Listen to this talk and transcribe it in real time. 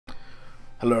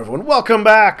Hello everyone, welcome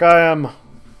back! I am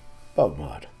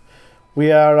BogMod.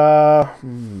 We are,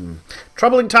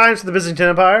 troubling times for the Byzantine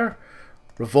Empire.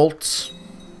 Revolts.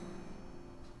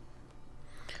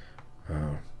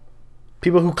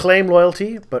 People who claim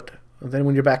loyalty, but then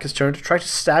when your back is turned, try to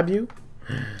stab you.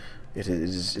 It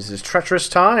is a treacherous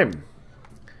time.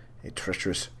 A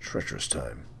treacherous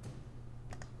time.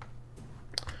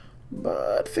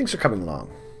 But things are coming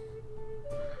along.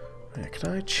 Yeah,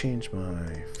 can I change my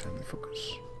family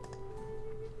focus?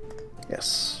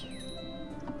 Yes.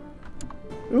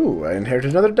 Ooh, I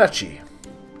inherited another duchy.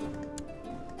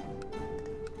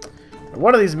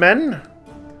 One of these men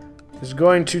is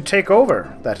going to take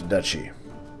over that duchy.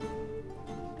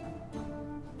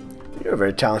 You're a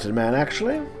very talented man,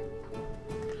 actually.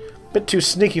 Bit too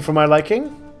sneaky for my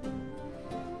liking.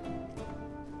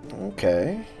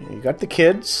 Okay, you got the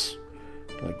kids.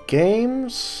 Like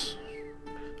games.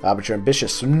 Ah, but you're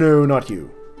ambitious. No, not you.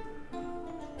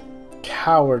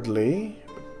 Cowardly.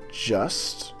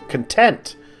 Just.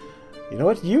 Content. You know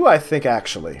what? You, I think,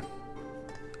 actually.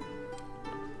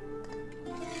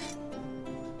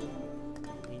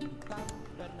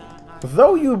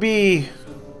 Though you be...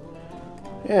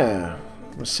 Yeah.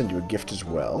 I'm going to send you a gift as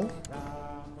well.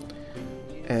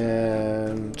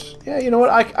 And... Yeah, you know what?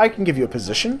 I can give you a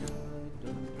position.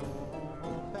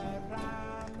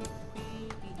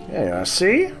 Yeah,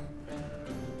 see?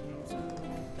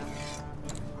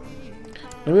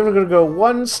 Now we're going to go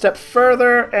one step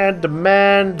further and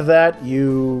demand that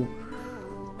you...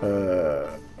 Oh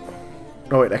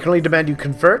wait, I can only demand you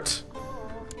convert?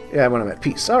 Yeah, when I'm at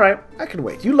peace. Alright, I can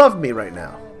wait. You love me right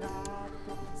now.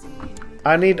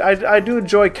 I do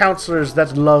enjoy counselors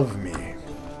that love me.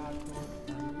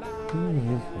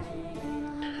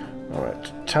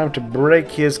 Alright, time to break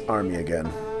his army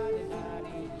again.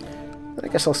 I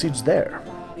guess I'll siege there.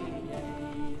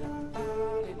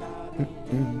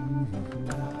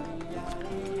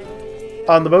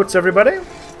 On the boats, everybody.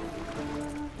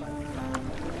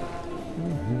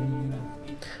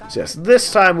 So yes,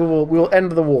 this time we will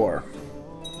end the war.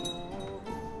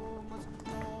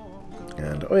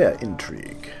 And oh yeah,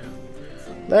 intrigue.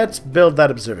 Let's build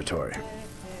that observatory.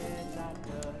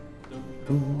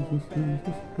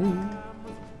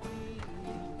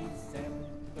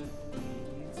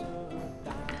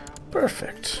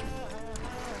 Perfect.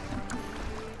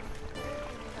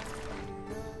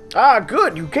 Ah,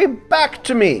 good! You came back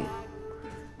to me!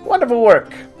 Wonderful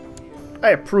work!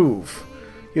 I approve.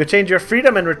 You attained your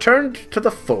freedom and returned to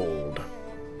the fold.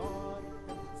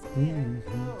 And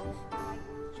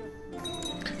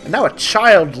now a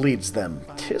child leads them.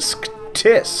 Tisk,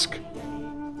 tisk.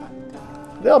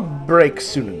 They'll break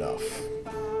soon enough.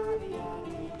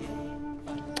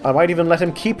 I might even let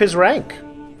him keep his rank.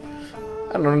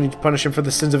 I don't need to punish him for the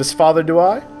sins of his father, do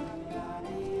I?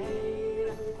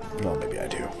 Well, maybe I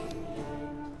do.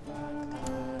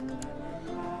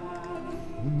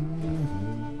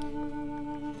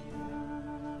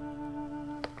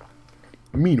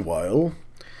 Meanwhile,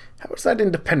 how is that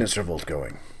independence revolt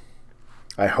going?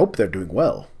 I hope they're doing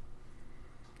well.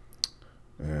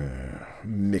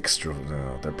 Mixed revolt.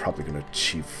 No, they're probably going to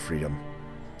achieve freedom.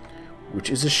 Which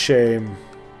is a shame.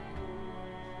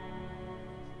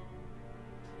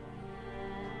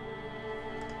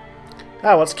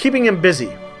 Ah, well, it's keeping him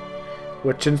busy,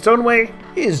 which in its own way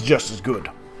is just as good.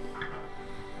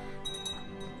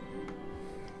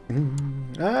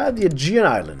 Ah, the Aegean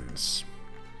Islands,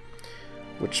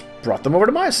 which brought them over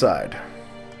to my side.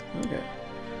 Okay.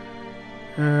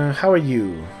 How are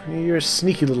you? You're a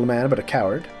sneaky little man, but a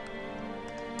coward.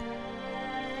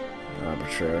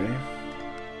 Arbitrary.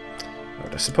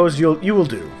 But I suppose you will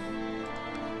do.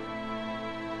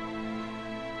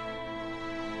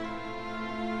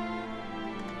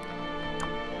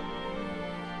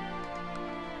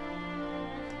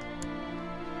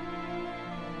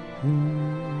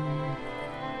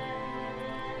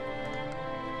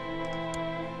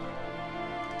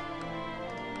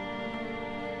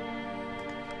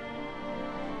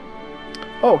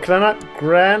 Oh, can I not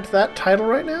grant that title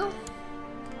right now?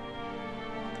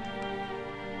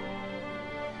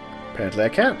 Apparently I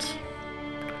can't.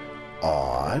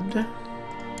 Odd.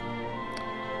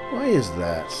 Why is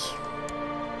that?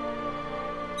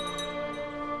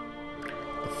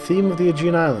 The theme of the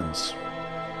Aegean Islands.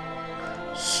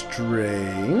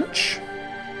 Strange.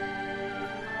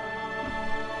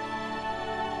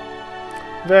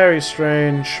 Very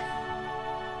strange.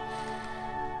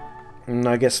 And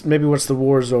I guess maybe once the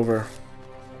war's over,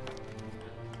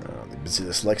 the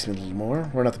Basilisk likes me a little more.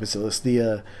 Or not the Basilisk,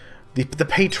 the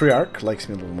Patriarch likes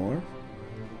me a little more.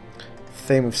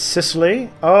 Theme of Sicily.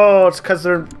 Oh, it's because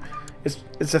they're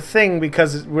It's a thing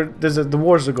because the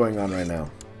wars are going on right now.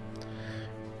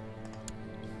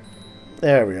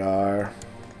 There we are.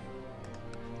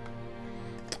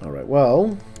 All right.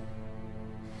 Well,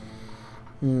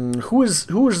 who is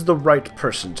the right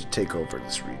person to take over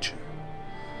this region?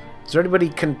 Is there anybody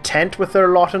content with their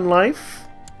lot in life?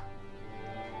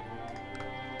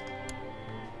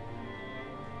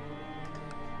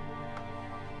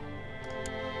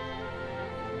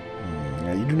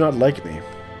 Yeah, you do not like me.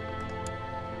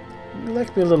 You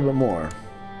like me a little bit more.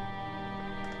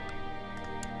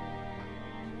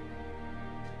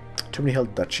 Too many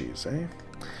held duchies, eh?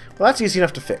 Well, that's easy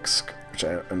enough to fix,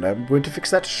 and I'm going to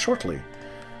fix that shortly.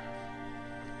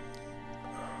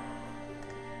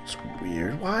 It's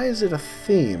weird. Why is it a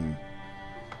theme?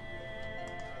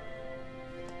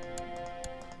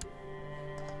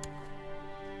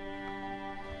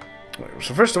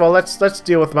 So first of all, let's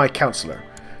deal with my counselor.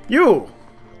 You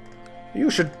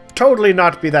should totally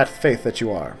not be that faith that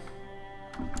you are.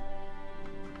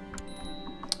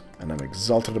 And I'm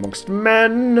exalted amongst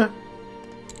men.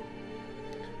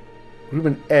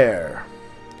 Reuben heir.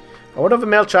 I would have a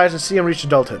male child and see him reach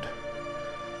adulthood.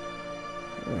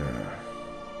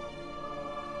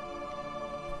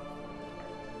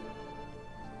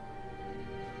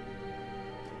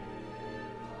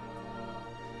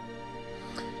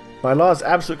 My law is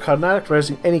absolute cognatic.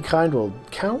 Raising any kind will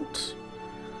count.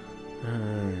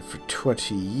 For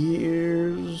 20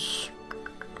 years.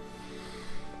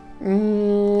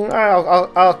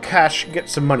 I'll get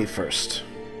some money first.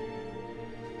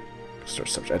 I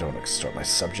don't want to extort my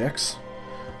subjects.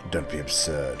 Don't be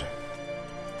absurd.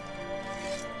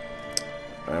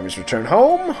 Armies return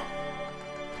home.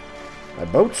 My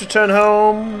boats return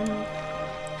home.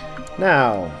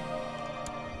 Now.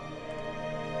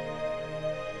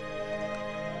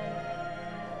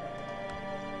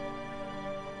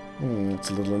 It's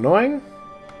a little annoying.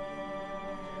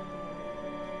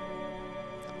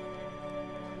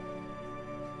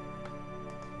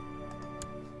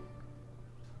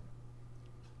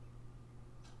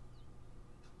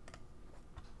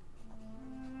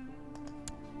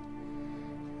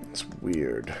 It's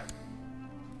weird.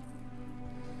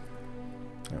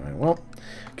 Alright, well,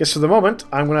 guess for the moment,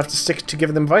 I'm going to have to stick to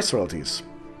giving them vice royalties.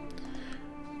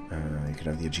 You can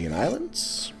have the Aegean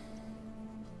Islands.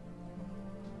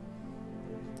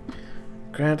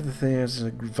 Granted, the thing has a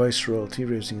vice royalty,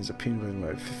 raising his opinion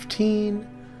by 15.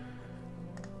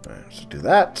 Alright, so do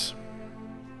that.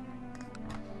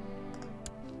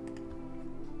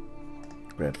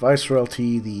 Grant vice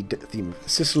royalty, the theme of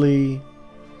Sicily.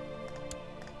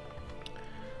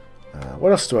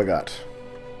 What else do I got?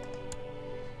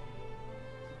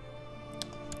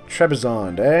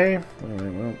 Trebizond, eh?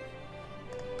 Alright, well.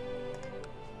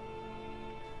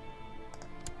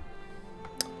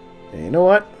 Hey, you know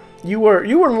what? You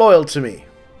were loyal to me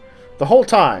the whole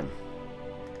time.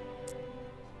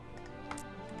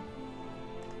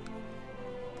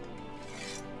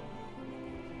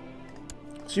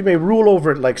 So you may rule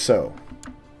over it like so.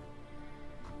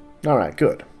 Alright,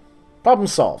 good. Problem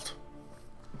solved.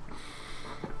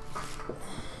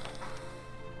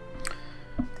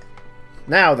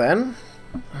 Now then,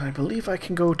 I believe I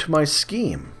can go to my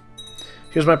scheme.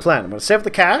 Here's my plan. I'm going to save the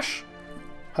cash.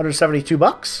 172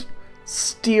 bucks.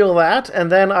 Steal that,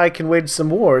 and then I can wage some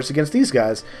wars against these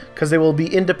guys, because they will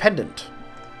be independent.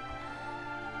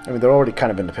 I mean, they're already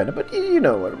kind of independent, but you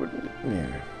know what?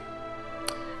 Yeah.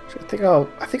 So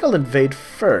I think I'll invade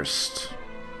first.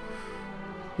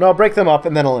 No, I'll break them up,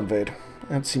 and then I'll invade.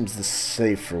 That seems the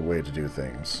safer way to do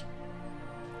things.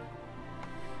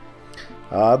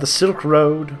 The Silk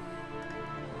Road.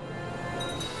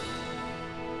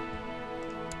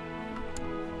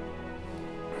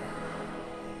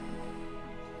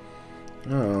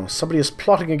 Oh, somebody is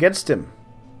plotting against him.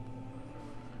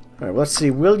 All right, well, let's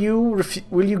see. Will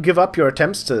you give up your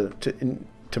attempts to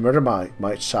murder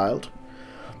my child?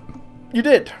 You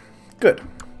did. Good.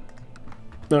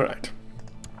 All right.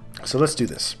 So let's do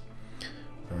this.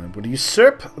 Will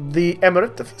usurp the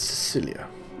Emirate of Sicilia.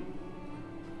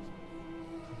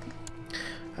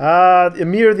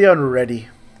 Emir the Unready.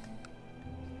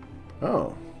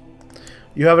 Oh.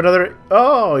 You have another...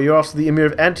 Oh, you're also the Emir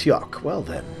of Antioch. Well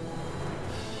then.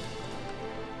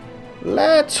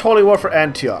 Let's holy war for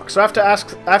Antioch. So I have to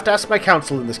ask my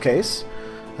council in this case.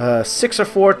 6 or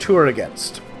 4, 2 are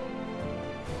against.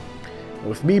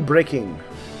 With me breaking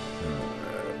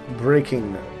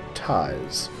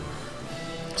ties.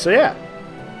 So yeah.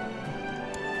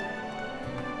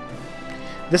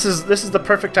 This is the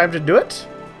perfect time to do it.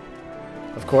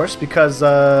 Of course, because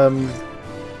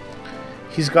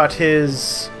he's got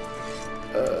his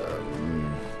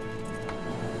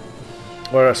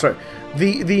or sorry,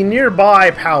 the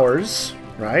nearby powers,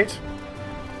 right,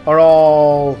 are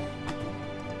all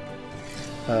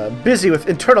busy with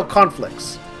internal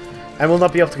conflicts and will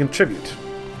not be able to contribute.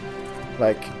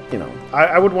 Like, you know,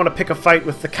 I wouldn't want to pick a fight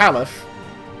with the Caliph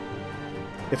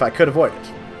if I could avoid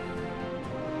it.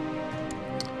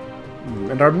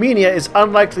 And Armenia is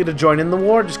unlikely to join in the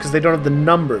war just because they don't have the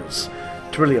numbers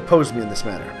to really oppose me in this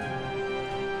matter.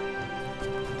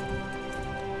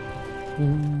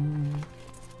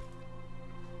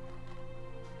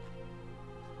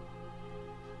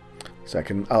 So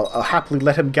I'll happily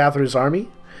let him gather his army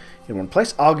in one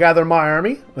place. I'll gather my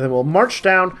army, and then we'll march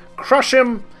down, crush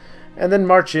him, and then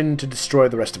march in to destroy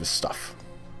the rest of his stuff.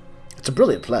 It's a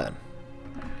brilliant plan.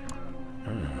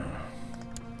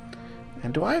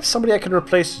 And do I have somebody I can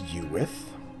replace you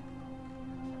with?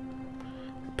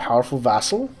 A powerful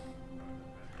vassal?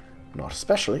 Not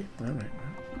especially. Alright.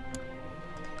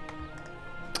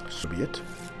 So be it.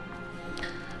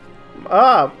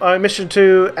 My mission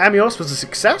to Amios was a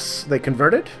success. They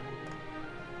converted.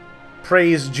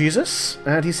 Praise Jesus.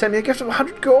 And he sent me a gift of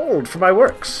 100 gold for my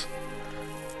works.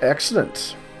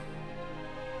 Excellent.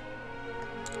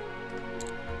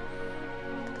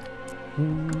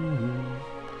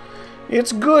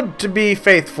 It's good to be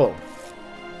faithful.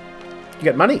 You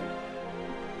get money.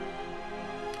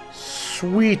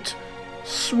 Sweet,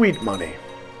 sweet money.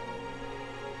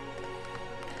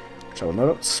 Which I will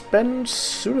not spend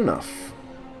soon enough.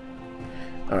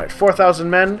 Alright, 4,000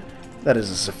 men. That is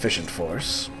a sufficient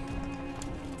force.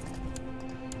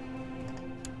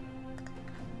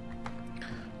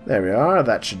 There we are.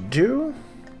 That should do.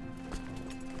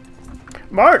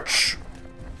 March!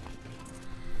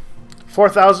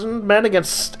 4,000 men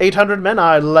against 800 men.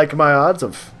 I like my odds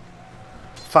of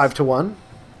 5 to 1.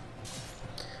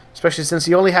 Especially since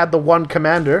he only had the one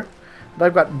commander. And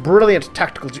I've got brilliant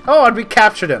tactical... Oh, and we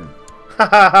captured him! Ha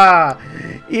ha ha!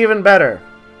 Even better.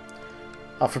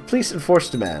 Offer police and force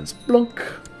demands. Blunk.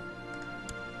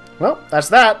 Well, that's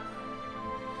that.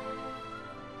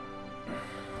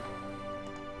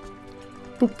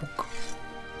 Boop, boop.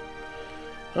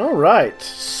 Alright,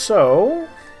 so...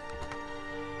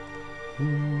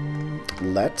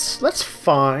 Let's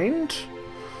find...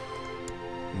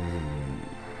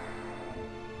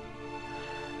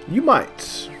 You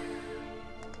might.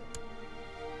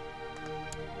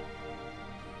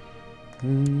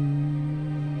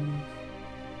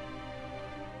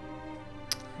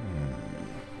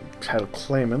 Title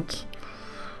claimant.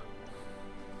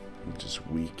 Which is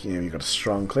weak. Yeah, you got a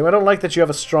strong claim. I don't like that you have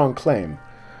a strong claim.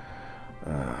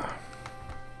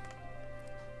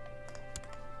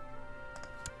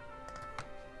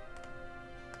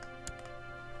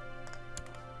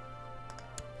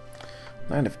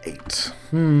 Nine of 8.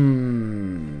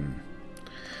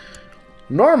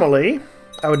 Normally,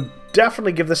 I would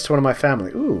definitely give this to one of my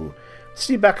family. Ooh.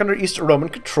 City back under Eastern Roman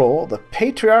control. The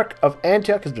Patriarch of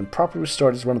Antioch has been properly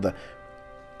restored as one of the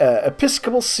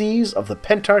episcopal sees of the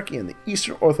Pentarchy in the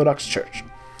Eastern Orthodox Church.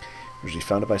 Originally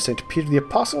founded by St. Peter the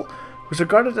Apostle, who was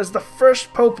regarded as the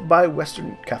first pope by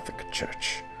Western Catholic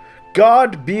Church.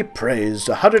 God be praised.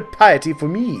 100 piety for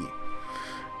me.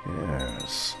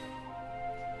 Yes.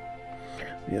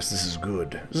 Yes, this is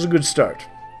good. This is a good start.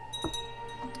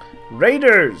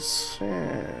 Raiders! I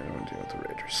don't want to deal with the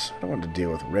raiders. I don't want to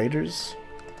deal with raiders.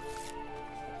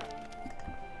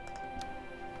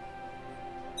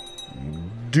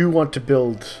 Do want to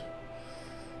build...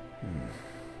 I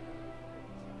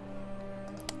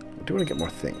do want to get more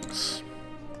things.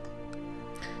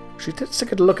 Actually, let's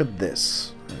take a look at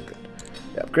this. Good.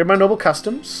 Yeah, upgrade my noble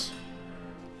customs.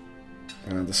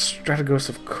 And the Strategos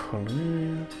of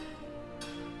Colonia.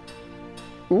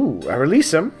 Ooh, I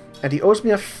release him, and he owes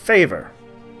me a favor.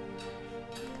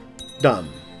 Done.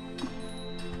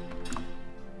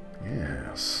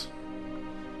 Yes.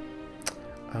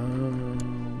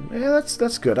 Yeah,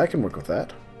 that's good. I can work with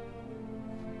that.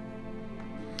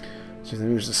 So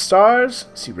then use the stars.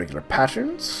 See regular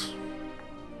patterns.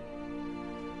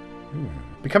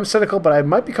 Become cynical, but I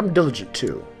might become diligent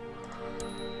too.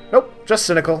 Nope, just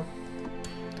cynical.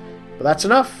 But that's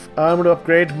enough. I'm going to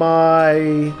upgrade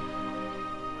my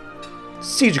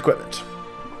siege equipment.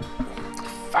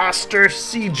 Faster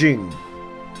sieging.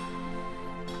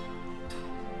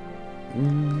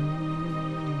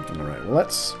 Alright, well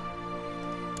let's...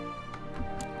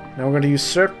 Now we're going to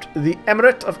usurp the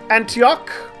Emirate of Antioch.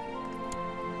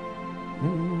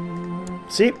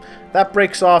 See? That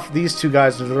breaks off these two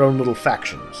guys into their own little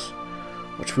factions.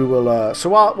 Which we will... So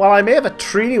while I may have a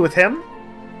treaty with him...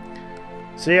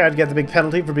 See, I'd get the big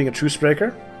penalty for being a truce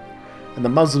breaker. And the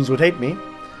Muslims would hate me.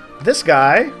 This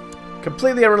guy,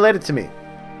 completely unrelated to me.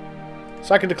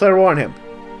 So I can declare war on him.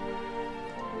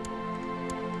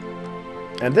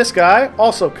 And this guy,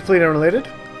 also completely unrelated.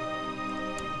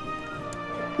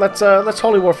 Let's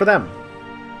holy war for them.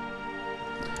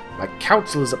 My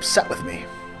council is upset with me.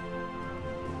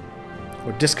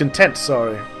 Or discontent,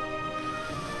 sorry.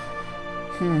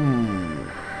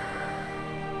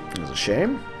 It was a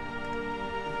shame.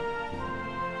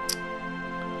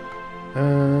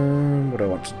 What do I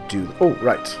want to do? Oh,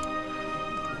 right.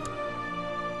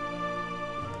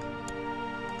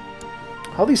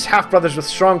 All these half-brothers with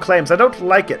strong claims. I don't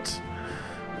like it.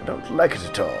 I don't like it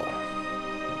at all.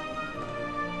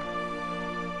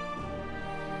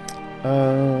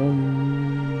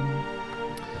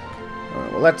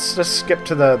 Well, let's just skip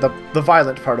to the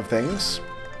violent part of things.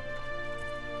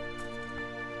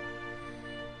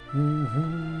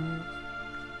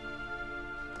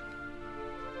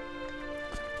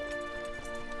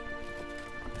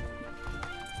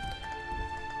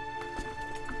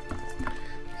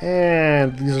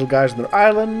 And these little guys in their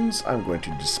islands, I'm going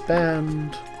to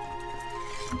disband.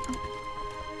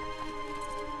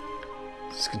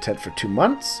 Discontent for 2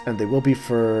 months, and they will be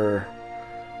for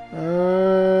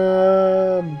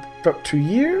about 2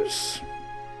 years.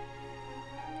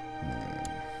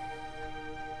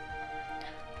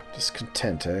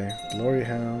 Discontent, eh? Glory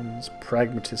hounds,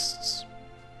 pragmatists,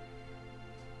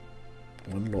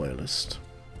 1 loyalist.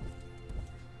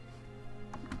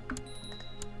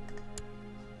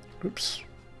 Oops.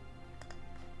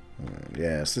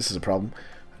 Yes, this is a problem.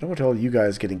 I don't want all you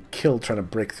guys getting killed trying to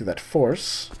break through that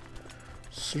force.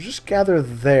 So just gather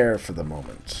there for the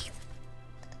moment.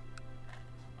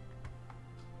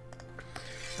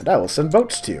 And I will send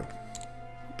boats to you.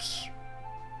 Oops.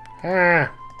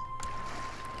 Ah.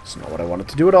 That's not what I wanted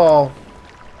to do at all.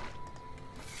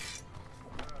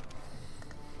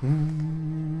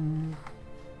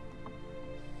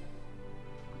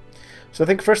 So I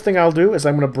think first thing I'll do is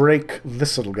I'm going to break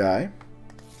this little guy.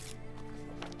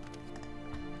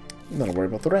 And then I'll worry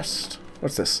about the rest.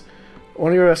 What's this?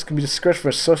 One of your arrests can be discouraged for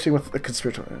associating with the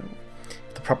conspirator.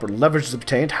 If the proper leverage is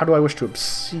obtained, how do I wish to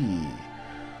see?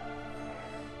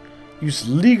 Use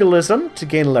legalism to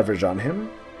gain leverage on him.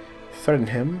 Threaten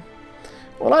him.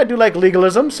 Well, I do like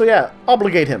legalism, so yeah,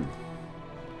 obligate him.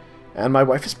 And my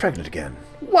wife is pregnant again.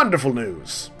 Wonderful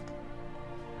news!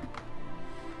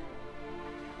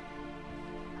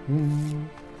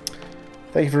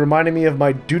 Thank you for reminding me of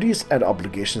my duties and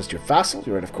obligations to your vassal.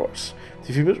 You're right, of course.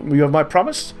 You have my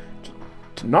promise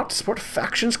to not support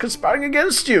factions conspiring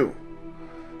against you.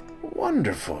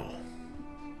 Wonderful.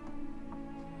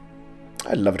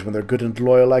 I love it when they're good and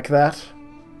loyal like that.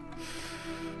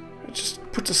 It just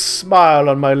puts a smile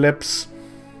on my lips.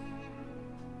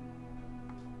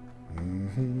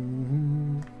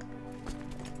 Over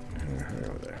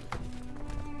there.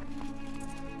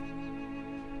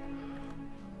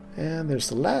 And there's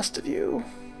the last of you.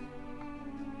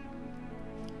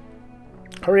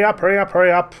 Hurry up, hurry up,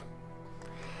 hurry up.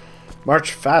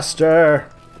 March faster.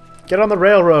 Get on the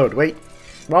railroad. Wait.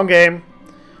 Wrong game.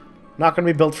 Not going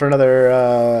to be built for another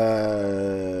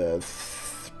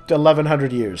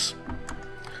 1100 years.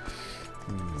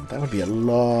 That would be a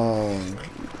long,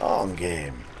 long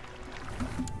game.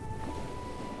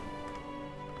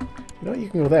 You know what? You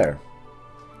can go there.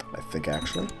 I think,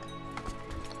 actually.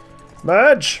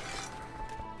 Merge!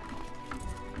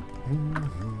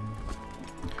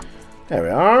 There we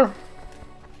are.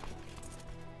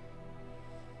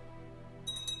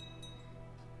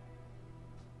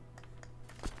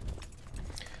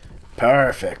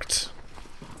 Perfect.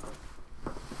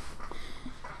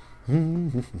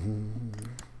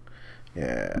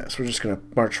 Yeah, so we're just going to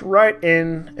march right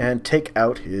in and take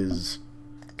out his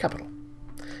capital.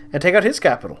 And take out his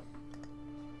capital.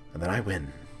 And then I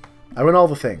win. I win all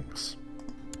the things.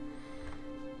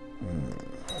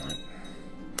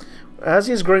 As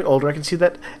he is growing older, I can see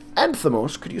that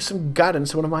Anthemos could use some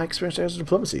guidance in one of my experienced areas of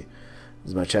diplomacy. This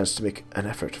is my chance to make an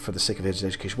effort for the sake of his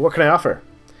education. What can I offer?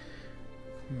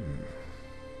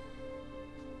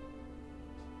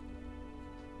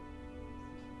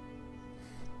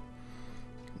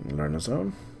 Learn his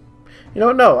own. You know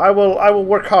what? No, I will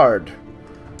work hard,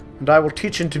 and I will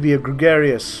teach him to be a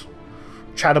gregarious,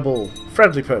 chattable,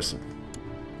 friendly person.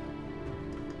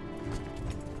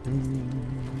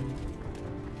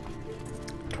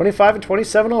 25 and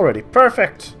 27 already.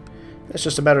 Perfect. It's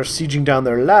just a matter of sieging down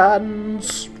their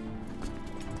lands,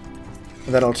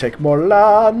 and then I'll take more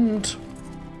land.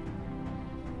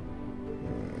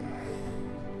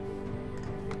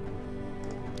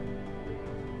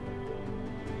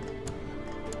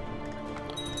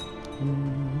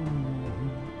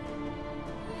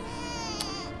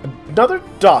 Another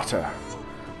daughter.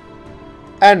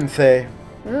 Anthe.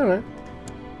 Alright.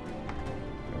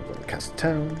 Go to the castle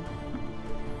town.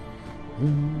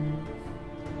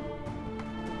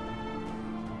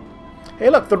 Hey,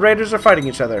 look, the raiders are fighting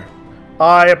each other.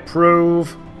 I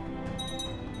approve.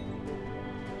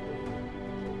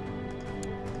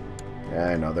 Yeah,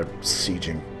 I know, they're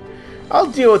sieging. I'll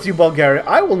deal with you, Bulgaria.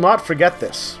 I will not forget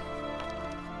this.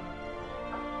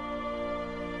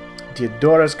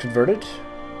 Diodora's converted.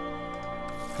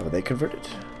 How are they converted?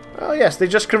 Oh, yes, they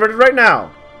just converted right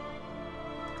now.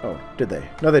 Oh, did they?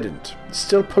 No, they didn't.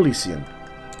 Still Polician.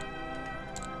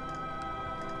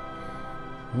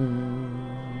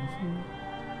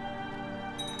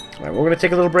 Alright, we're going to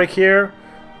take a little break here.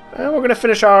 And we're going to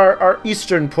finish our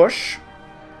eastern push.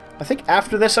 I think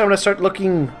after this, I'm going to start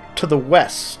looking to the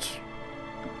west.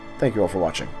 Thank you all for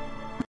watching.